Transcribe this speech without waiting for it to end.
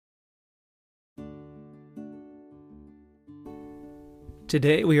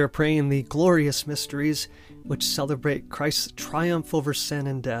Today we are praying the glorious mysteries which celebrate Christ's triumph over sin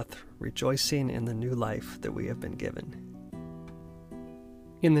and death, rejoicing in the new life that we have been given.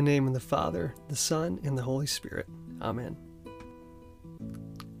 In the name of the Father, the Son, and the Holy Spirit. Amen.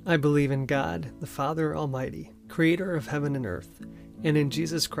 I believe in God, the Father Almighty, creator of heaven and earth, and in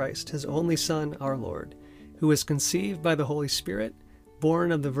Jesus Christ, his only Son, our Lord, who was conceived by the Holy Spirit,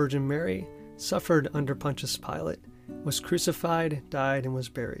 born of the Virgin Mary, suffered under Pontius Pilate, was crucified, died, and was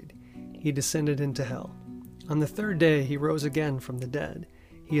buried. He descended into hell. On the third day he rose again from the dead.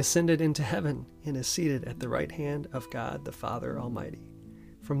 He ascended into heaven and is seated at the right hand of God the Father Almighty.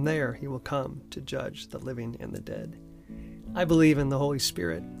 From there he will come to judge the living and the dead. I believe in the Holy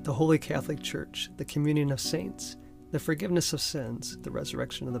Spirit, the Holy Catholic Church, the communion of saints, the forgiveness of sins, the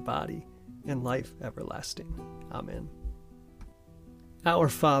resurrection of the body, and life everlasting. Amen. Our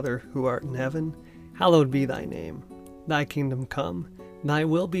Father, who art in heaven, hallowed be thy name. Thy kingdom come, thy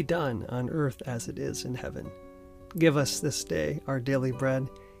will be done on earth as it is in heaven. Give us this day our daily bread,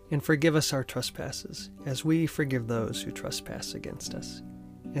 and forgive us our trespasses, as we forgive those who trespass against us.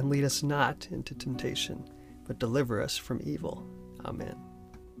 And lead us not into temptation, but deliver us from evil. Amen.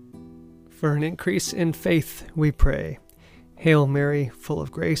 For an increase in faith, we pray. Hail Mary, full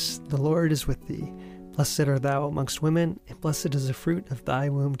of grace, the Lord is with thee. Blessed art thou amongst women, and blessed is the fruit of thy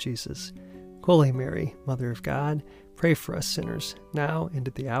womb, Jesus. Holy Mary, Mother of God, pray for us sinners, now and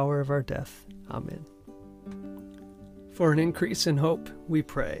at the hour of our death. Amen. For an increase in hope, we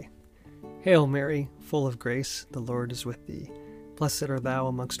pray. Hail Mary, full of grace, the Lord is with thee. Blessed art thou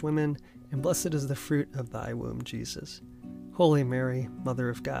amongst women, and blessed is the fruit of thy womb, Jesus. Holy Mary, Mother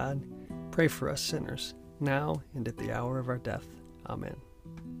of God, pray for us sinners, now and at the hour of our death. Amen.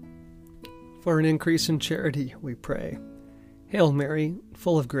 For an increase in charity, we pray. Hail Mary,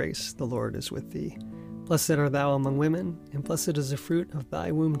 full of grace, the Lord is with thee. Blessed art thou among women, and blessed is the fruit of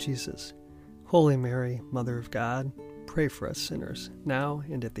thy womb, Jesus. Holy Mary, Mother of God, pray for us sinners, now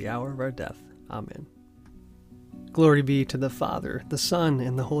and at the hour of our death. Amen. Glory be to the Father, the Son,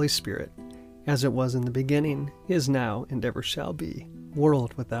 and the Holy Spirit, as it was in the beginning, is now, and ever shall be,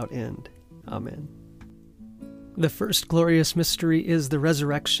 world without end. Amen. The first glorious mystery is the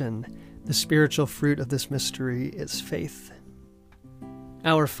resurrection. The spiritual fruit of this mystery is faith.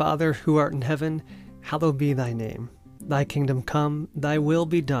 Our Father, who art in heaven, hallowed be thy name. Thy kingdom come, thy will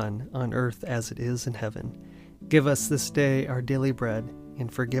be done, on earth as it is in heaven. Give us this day our daily bread,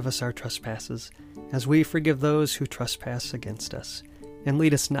 and forgive us our trespasses, as we forgive those who trespass against us. And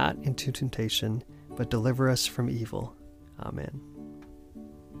lead us not into temptation, but deliver us from evil. Amen.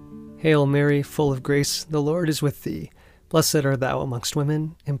 Hail Mary, full of grace, the Lord is with thee. Blessed art thou amongst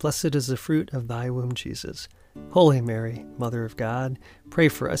women, and blessed is the fruit of thy womb, Jesus. Holy Mary, Mother of God, pray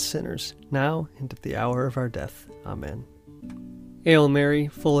for us sinners, now and at the hour of our death. Amen. Hail Mary,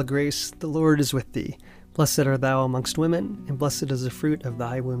 full of grace, the Lord is with thee. Blessed art thou amongst women, and blessed is the fruit of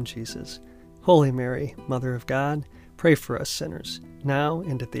thy womb, Jesus. Holy Mary, Mother of God, pray for us sinners, now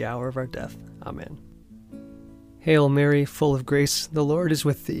and at the hour of our death. Amen. Hail Mary, full of grace, the Lord is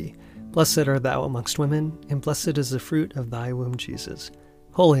with thee. Blessed art thou amongst women, and blessed is the fruit of thy womb, Jesus.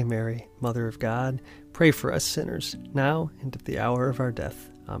 Holy Mary, Mother of God, pray for us sinners, now and at the hour of our death.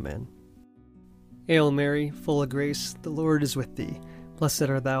 Amen. Hail Mary, full of grace, the Lord is with thee. Blessed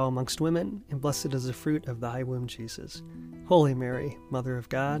art thou amongst women, and blessed is the fruit of thy womb, Jesus. Holy Mary, Mother of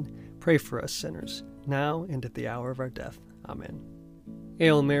God, pray for us sinners, now and at the hour of our death. Amen.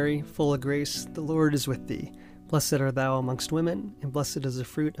 Hail Mary, full of grace, the Lord is with thee. Blessed art thou amongst women, and blessed is the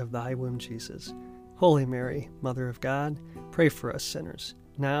fruit of thy womb, Jesus. Holy Mary, Mother of God, pray for us sinners,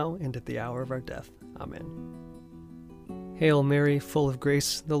 now and at the hour of our death. Amen. Hail Mary, full of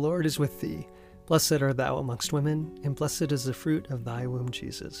grace, the Lord is with thee. Blessed art thou amongst women, and blessed is the fruit of thy womb,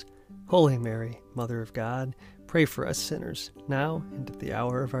 Jesus. Holy Mary, Mother of God, pray for us sinners, now and at the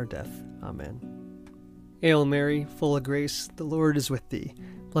hour of our death. Amen. Hail Mary, full of grace, the Lord is with thee.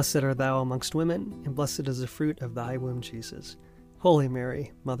 Blessed art thou amongst women, and blessed is the fruit of thy womb, Jesus. Holy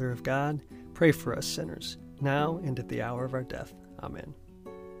Mary, Mother of God, pray for us sinners, now and at the hour of our death. Amen.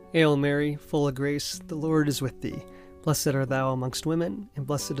 Hail Mary, full of grace, the Lord is with thee. Blessed art thou amongst women, and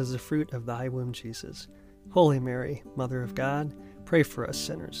blessed is the fruit of thy womb, Jesus. Holy Mary, Mother of God, pray for us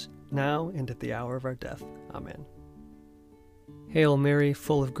sinners, now and at the hour of our death. Amen. Hail Mary,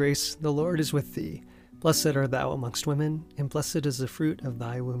 full of grace, the Lord is with thee. Blessed art thou amongst women, and blessed is the fruit of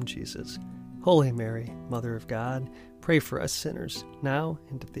thy womb, Jesus. Holy Mary, Mother of God, pray for us sinners, now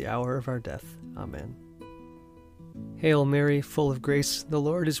and at the hour of our death. Amen. Hail Mary, full of grace, the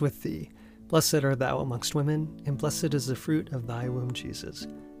Lord is with thee. Blessed art thou amongst women, and blessed is the fruit of thy womb, Jesus.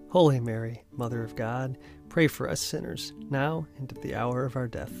 Holy Mary, Mother of God, pray for us sinners, now and at the hour of our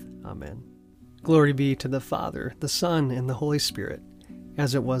death. Amen. Glory be to the Father, the Son, and the Holy Spirit,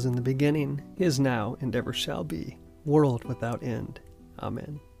 as it was in the beginning, is now, and ever shall be, world without end.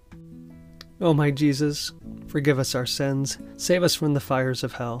 Amen. O my Jesus, forgive us our sins, save us from the fires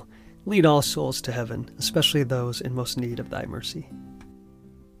of hell, lead all souls to heaven, especially those in most need of thy mercy.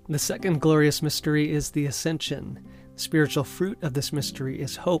 The second glorious mystery is the Ascension. The spiritual fruit of this mystery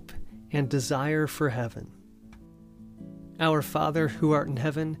is hope and desire for heaven. Our Father, who art in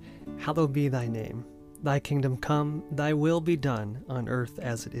heaven, hallowed be thy name. Thy kingdom come, thy will be done, on earth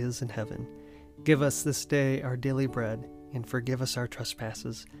as it is in heaven. Give us this day our daily bread, and forgive us our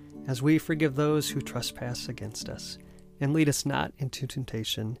trespasses, as we forgive those who trespass against us. And lead us not into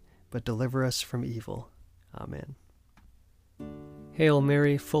temptation, but deliver us from evil. Amen. Hail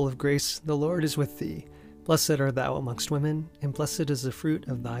Mary, full of grace, the Lord is with thee. Blessed art thou amongst women, and blessed is the fruit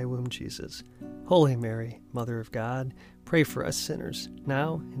of thy womb, Jesus. Holy Mary, Mother of God, pray for us sinners,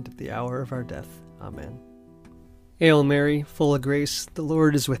 now and at the hour of our death. Amen. Hail Mary, full of grace, the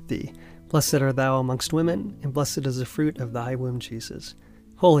Lord is with thee. Blessed art thou amongst women, and blessed is the fruit of thy womb, Jesus.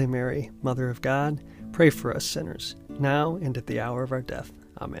 Holy Mary, Mother of God, pray for us sinners, now and at the hour of our death.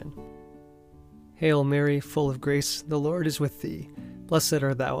 Amen. Hail Mary, full of grace, the Lord is with thee. Blessed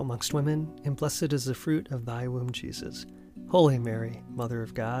art thou amongst women, and blessed is the fruit of thy womb, Jesus. Holy Mary, Mother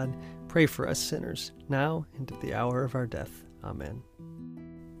of God, pray for us sinners, now and at the hour of our death. Amen.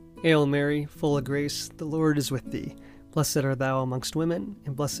 Hail Mary, full of grace, the Lord is with thee. Blessed art thou amongst women,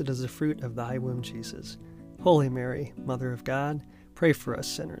 and blessed is the fruit of thy womb, Jesus. Holy Mary, Mother of God, pray for us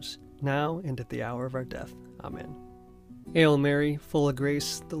sinners, now and at the hour of our death. Amen. Hail Mary, full of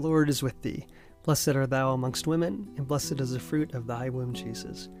grace, the Lord is with thee. Blessed art thou amongst women, and blessed is the fruit of thy womb,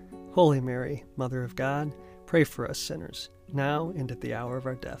 Jesus. Holy Mary, Mother of God, pray for us sinners, now and at the hour of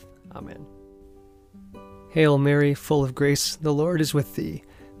our death. Amen. Hail Mary, full of grace, the Lord is with thee.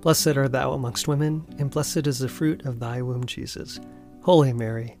 Blessed art thou amongst women, and blessed is the fruit of thy womb, Jesus. Holy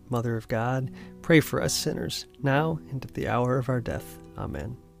Mary, Mother of God, pray for us sinners, now and at the hour of our death.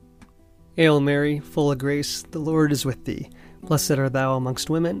 Amen. Hail Mary, full of grace, the Lord is with thee. Blessed art thou amongst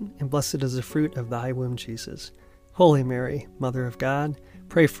women, and blessed is the fruit of thy womb, Jesus. Holy Mary, Mother of God,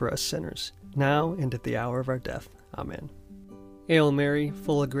 pray for us sinners, now and at the hour of our death. Amen. Hail Mary,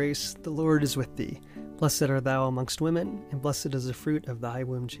 full of grace, the Lord is with thee. Blessed art thou amongst women, and blessed is the fruit of thy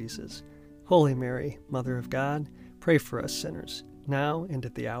womb, Jesus. Holy Mary, Mother of God, pray for us sinners, now and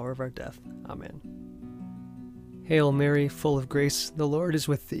at the hour of our death. Amen. Hail Mary, full of grace, the Lord is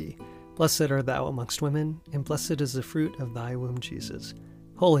with thee. Blessed art thou amongst women, and blessed is the fruit of thy womb, Jesus.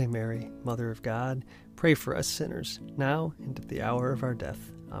 Holy Mary, Mother of God, pray for us sinners, now and at the hour of our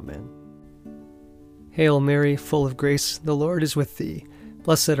death. Amen. Hail Mary, full of grace, the Lord is with thee.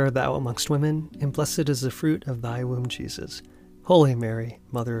 Blessed art thou amongst women, and blessed is the fruit of thy womb, Jesus. Holy Mary,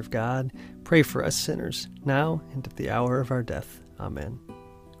 Mother of God, pray for us sinners, now and at the hour of our death. Amen.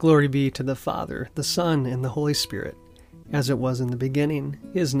 Glory be to the Father, the Son, and the Holy Spirit, as it was in the beginning,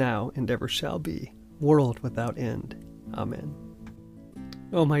 is now, and ever shall be, world without end. Amen.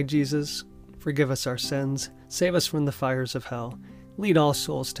 O my Jesus, forgive us our sins, save us from the fires of hell, lead all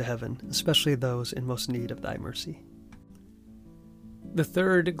souls to heaven, especially those in most need of thy mercy. The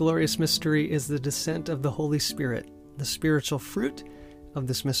third glorious mystery is the descent of the Holy Spirit. The spiritual fruit of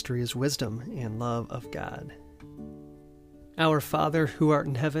this mystery is wisdom and love of God. Our Father, who art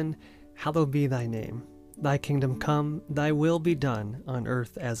in heaven, hallowed be thy name. Thy kingdom come, thy will be done, on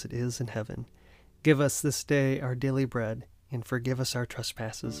earth as it is in heaven. Give us this day our daily bread, and forgive us our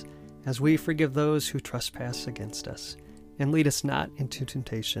trespasses, as we forgive those who trespass against us. And lead us not into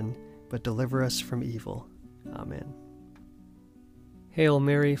temptation, but deliver us from evil. Amen. Hail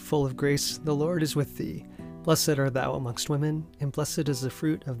Mary, full of grace, the Lord is with thee. Blessed art thou amongst women, and blessed is the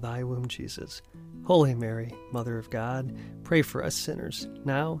fruit of thy womb, Jesus. Holy Mary, Mother of God, pray for us sinners,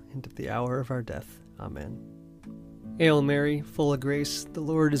 now and at the hour of our death. Amen. Hail Mary, full of grace, the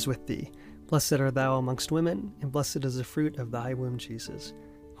Lord is with thee. Blessed art thou amongst women, and blessed is the fruit of thy womb, Jesus.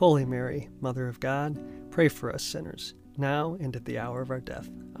 Holy Mary, Mother of God, pray for us sinners, now and at the hour of our death.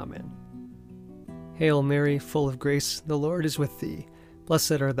 Amen. Hail Mary, full of grace, the Lord is with thee.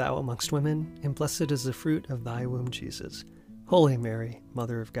 Blessed art thou amongst women, and blessed is the fruit of thy womb, Jesus. Holy Mary,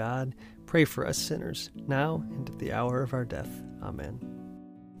 Mother of God, pray for us sinners, now and at the hour of our death. Amen.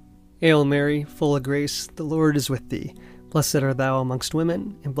 Hail Mary, full of grace, the Lord is with thee. Blessed art thou amongst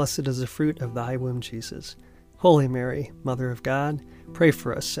women, and blessed is the fruit of thy womb, Jesus. Holy Mary, Mother of God, pray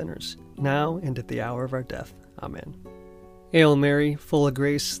for us sinners, now and at the hour of our death. Amen. Hail Mary, full of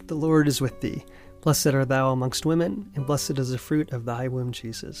grace, the Lord is with thee. Blessed art thou amongst women, and blessed is the fruit of thy womb,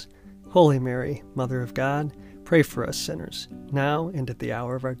 Jesus. Holy Mary, Mother of God, pray for us sinners, now and at the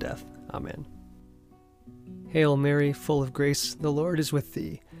hour of our death. Amen. Hail Mary, full of grace, the Lord is with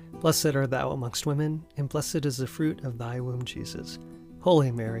thee. Blessed art thou amongst women, and blessed is the fruit of thy womb, Jesus.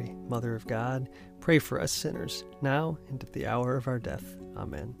 Holy Mary, Mother of God, pray for us sinners, now and at the hour of our death.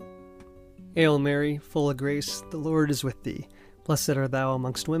 Amen. Hail Mary, full of grace, the Lord is with thee. Blessed art thou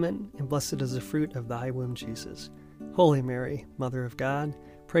amongst women, and blessed is the fruit of thy womb, Jesus. Holy Mary, Mother of God,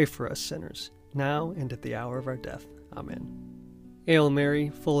 pray for us sinners, now and at the hour of our death. Amen. Hail Mary,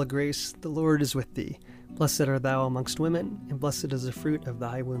 full of grace, the Lord is with thee. Blessed art thou amongst women, and blessed is the fruit of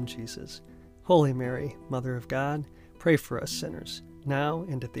thy womb, Jesus. Holy Mary, Mother of God, pray for us sinners, now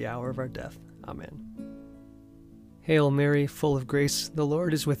and at the hour of our death. Amen. Hail Mary, full of grace, the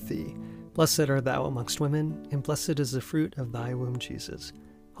Lord is with thee. Blessed art thou amongst women, and blessed is the fruit of thy womb, Jesus.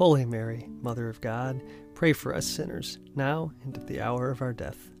 Holy Mary, Mother of God, pray for us sinners, now and at the hour of our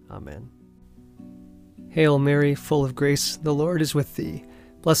death. Amen. Hail Mary, full of grace, the Lord is with thee.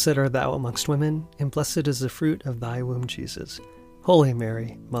 Blessed art thou amongst women, and blessed is the fruit of thy womb, Jesus. Holy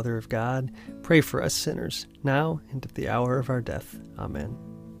Mary, Mother of God, pray for us sinners, now and at the hour of our death. Amen.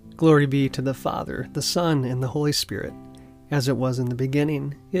 Glory be to the Father, the Son, and the Holy Spirit, as it was in the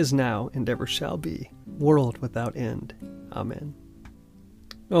beginning, is now, and ever shall be, world without end. Amen.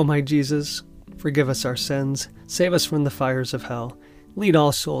 O my Jesus, forgive us our sins, save us from the fires of hell, lead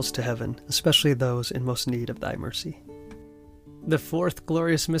all souls to heaven, especially those in most need of thy mercy. The fourth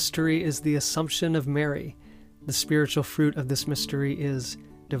glorious mystery is the Assumption of Mary. The spiritual fruit of this mystery is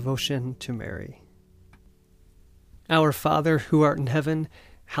devotion to Mary. Our Father, who art in heaven,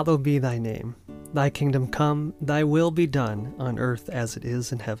 hallowed be thy name. Thy kingdom come, thy will be done, on earth as it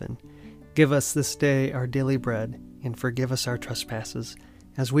is in heaven. Give us this day our daily bread, and forgive us our trespasses,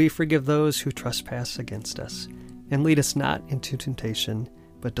 as we forgive those who trespass against us. And lead us not into temptation,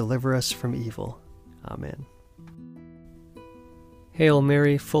 but deliver us from evil. Amen. Hail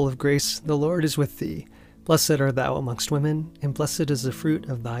Mary, full of grace, the Lord is with thee. Blessed art thou amongst women, and blessed is the fruit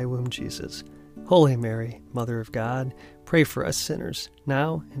of thy womb, Jesus. Holy Mary, Mother of God, pray for us sinners,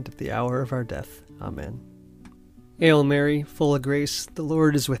 now and at the hour of our death. Amen. Hail Mary, full of grace, the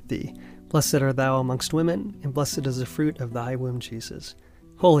Lord is with thee. Blessed art thou amongst women, and blessed is the fruit of thy womb, Jesus.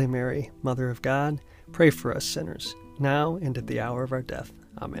 Holy Mary, Mother of God, pray for us sinners, now and at the hour of our death.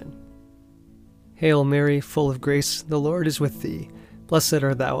 Amen. Hail Mary, full of grace, the Lord is with thee. Blessed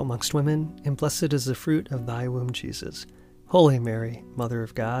art thou amongst women, and blessed is the fruit of thy womb, Jesus. Holy Mary, Mother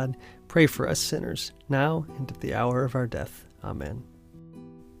of God, pray for us sinners, now and at the hour of our death. Amen.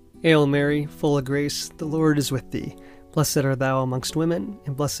 Hail Mary, full of grace, the Lord is with thee. Blessed art thou amongst women,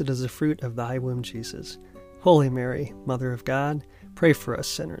 and blessed is the fruit of thy womb, Jesus. Holy Mary, Mother of God, pray for us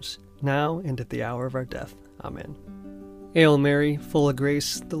sinners, now and at the hour of our death. Amen. Hail Mary, full of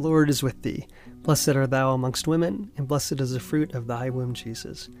grace, the Lord is with thee. Blessed art thou amongst women, and blessed is the fruit of thy womb,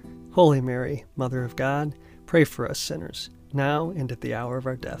 Jesus. Holy Mary, Mother of God, pray for us sinners, now and at the hour of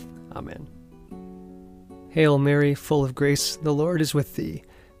our death. Amen. Hail Mary, full of grace, the Lord is with thee.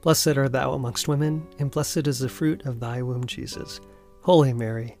 Blessed art thou amongst women, and blessed is the fruit of thy womb, Jesus. Holy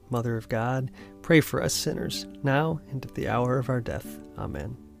Mary, Mother of God, pray for us sinners, now and at the hour of our death.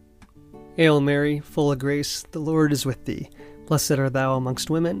 Amen. Hail Mary, full of grace, the Lord is with thee. Blessed art thou amongst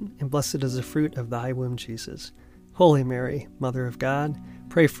women, and blessed is the fruit of thy womb, Jesus. Holy Mary, Mother of God,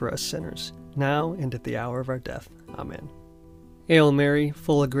 pray for us sinners, now and at the hour of our death. Amen. Hail Mary,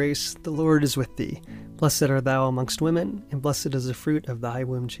 full of grace, the Lord is with thee. Blessed art thou amongst women, and blessed is the fruit of thy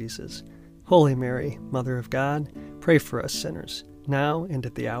womb, Jesus. Holy Mary, Mother of God, pray for us sinners, now and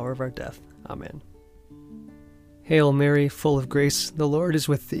at the hour of our death. Amen. Hail Mary, full of grace, the Lord is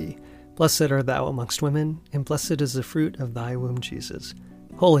with thee. Blessed art thou amongst women, and blessed is the fruit of thy womb, Jesus.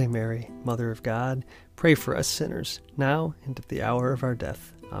 Holy Mary, Mother of God, pray for us sinners, now and at the hour of our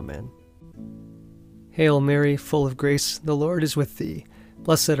death. Amen. Hail Mary, full of grace, the Lord is with thee.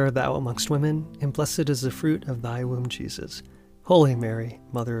 Blessed art thou amongst women, and blessed is the fruit of thy womb, Jesus. Holy Mary,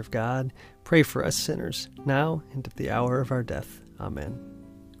 Mother of God, pray for us sinners, now and at the hour of our death. Amen.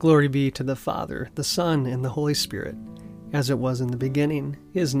 Glory be to the Father, the Son, and the Holy Spirit, as it was in the beginning,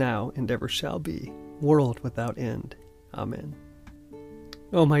 is now, and ever shall be, world without end. Amen.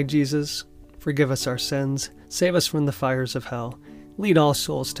 O my Jesus, forgive us our sins, save us from the fires of hell, lead all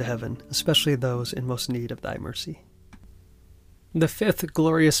souls to heaven, especially those in most need of thy mercy. The fifth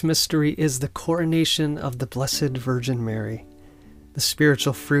glorious mystery is the coronation of the Blessed Virgin Mary. The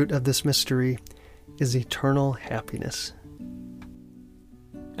spiritual fruit of this mystery is eternal happiness.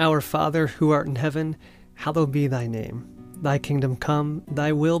 Our Father, who art in heaven, hallowed be thy name. thy kingdom come,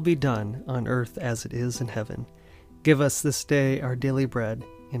 thy will be done on earth as it is in heaven. Give us this day our daily bread,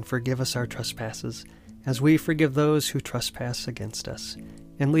 and forgive us our trespasses, as we forgive those who trespass against us.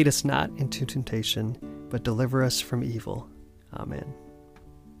 And lead us not into temptation, but deliver us from evil. Amen.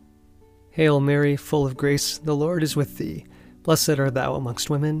 Hail Mary, full of grace, the Lord is with thee. Blessed art thou amongst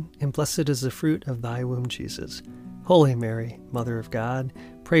women, and blessed is the fruit of thy womb, Jesus. Holy Mary, Mother of God,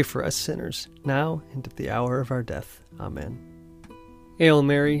 pray for us sinners, now and at the hour of our death. Amen. Hail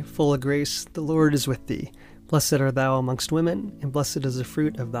Mary, full of grace, the Lord is with thee. Blessed art thou amongst women, and blessed is the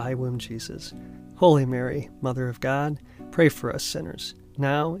fruit of thy womb, Jesus. Holy Mary, Mother of God, pray for us sinners,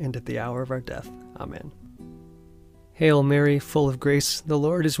 now and at the hour of our death. Amen. Hail Mary, full of grace, the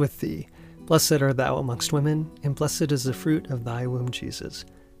Lord is with thee. Blessed art thou amongst women, and blessed is the fruit of thy womb, Jesus.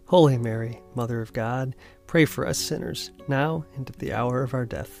 Holy Mary, Mother of God, pray for us sinners, now and at the hour of our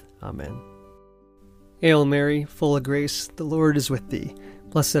death. Amen. Hail Mary, full of grace, the Lord is with thee.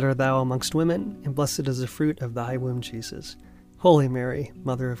 Blessed art thou amongst women, and blessed is the fruit of thy womb, Jesus. Holy Mary,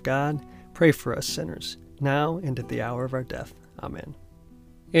 Mother of God, pray for us sinners, now and at the hour of our death. Amen.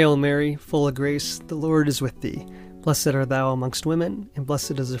 Hail Mary, full of grace, the Lord is with thee. Blessed art thou amongst women, and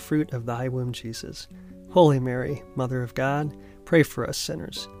blessed is the fruit of thy womb, Jesus. Holy Mary, Mother of God, pray for us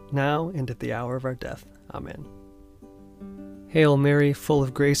sinners, now and at the hour of our death. Amen. Hail Mary, full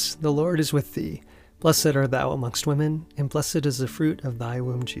of grace, the Lord is with thee. Blessed art thou amongst women, and blessed is the fruit of thy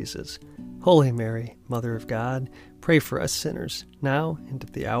womb, Jesus. Holy Mary, Mother of God, pray for us sinners, now and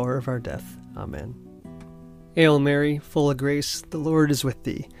at the hour of our death. Amen. Hail Mary, full of grace, the Lord is with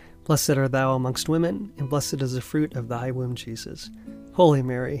thee. Blessed art thou amongst women, and blessed is the fruit of thy womb, Jesus. Holy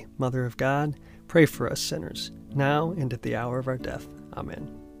Mary, Mother of God, pray for us sinners, now and at the hour of our death.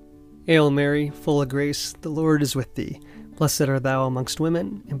 Amen. Hail Mary, full of grace, the Lord is with thee. Blessed art thou amongst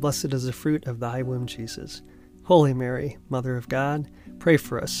women, and blessed is the fruit of thy womb, Jesus. Holy Mary, Mother of God, pray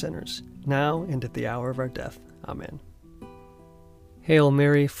for us sinners, now and at the hour of our death. Amen. Hail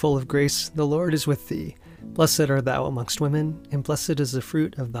Mary, full of grace, the Lord is with thee. Blessed art thou amongst women, and blessed is the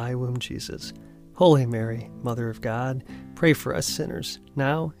fruit of thy womb, Jesus. Holy Mary, Mother of God, pray for us sinners,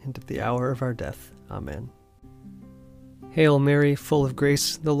 now and at the hour of our death. Amen. Hail Mary, full of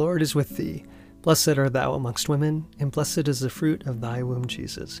grace, the Lord is with thee. Blessed art thou amongst women, and blessed is the fruit of thy womb,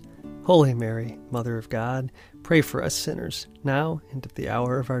 Jesus. Holy Mary, Mother of God, pray for us sinners, now and at the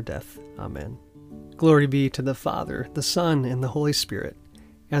hour of our death. Amen. Glory be to the Father, the Son, and the Holy Spirit,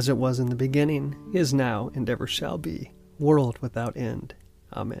 as it was in the beginning, is now, and ever shall be, world without end.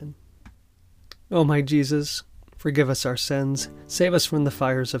 Amen. O my Jesus, forgive us our sins, save us from the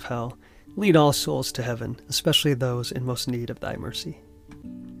fires of hell, lead all souls to heaven, especially those in most need of thy mercy.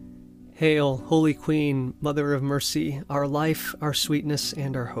 Hail, Holy Queen, Mother of Mercy, our life, our sweetness,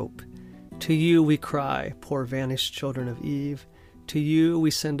 and our hope. To you we cry, poor vanished children of Eve. To you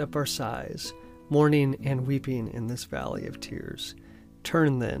we send up our sighs, mourning and weeping in this valley of tears.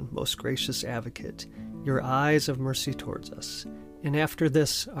 Turn then, most gracious Advocate, your eyes of mercy towards us, and after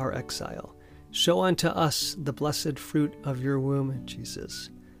this our exile, show unto us the blessed fruit of your womb, Jesus.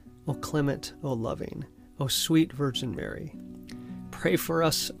 O clement, O loving, O sweet Virgin Mary, pray for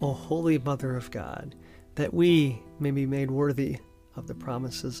us, O Holy Mother of God, that we may be made worthy of the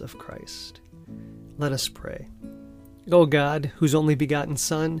promises of Christ. Let us pray. O God, whose only begotten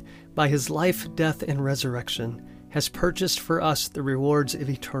Son, by his life, death, and resurrection, has purchased for us the rewards of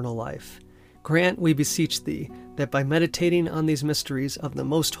eternal life, grant, we beseech thee, that by meditating on these mysteries of the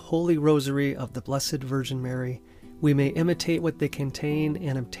most holy Rosary of the Blessed Virgin Mary, we may imitate what they contain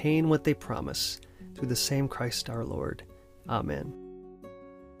and obtain what they promise, through the same Christ our Lord. Amen.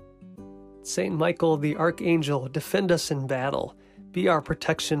 Saint Michael the Archangel, defend us in battle. Be our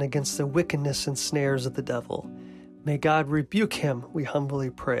protection against the wickedness and snares of the devil. May God rebuke him, we humbly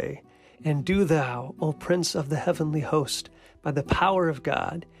pray. And do thou, O Prince of the heavenly host, by the power of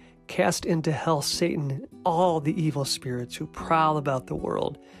God, cast into hell Satan and all the evil spirits who prowl about the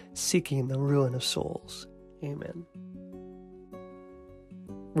world, seeking the ruin of souls. Amen.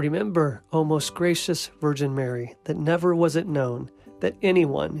 Remember, O most gracious Virgin Mary, that never was it known that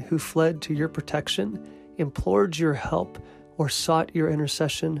anyone who fled to your protection, implored your help, or sought your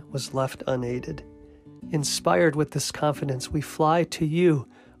intercession was left unaided. Inspired with this confidence, we fly to you,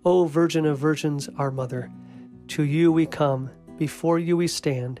 O Virgin of Virgins, our Mother. To you we come, before you we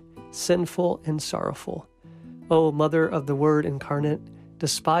stand, sinful and sorrowful. O Mother of the Word incarnate,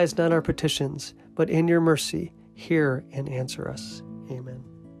 despise not our petitions, but in your mercy hear and answer us. Amen.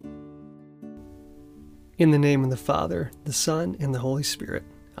 In the name of the Father, the Son, and the Holy Spirit.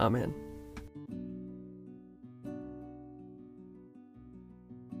 Amen.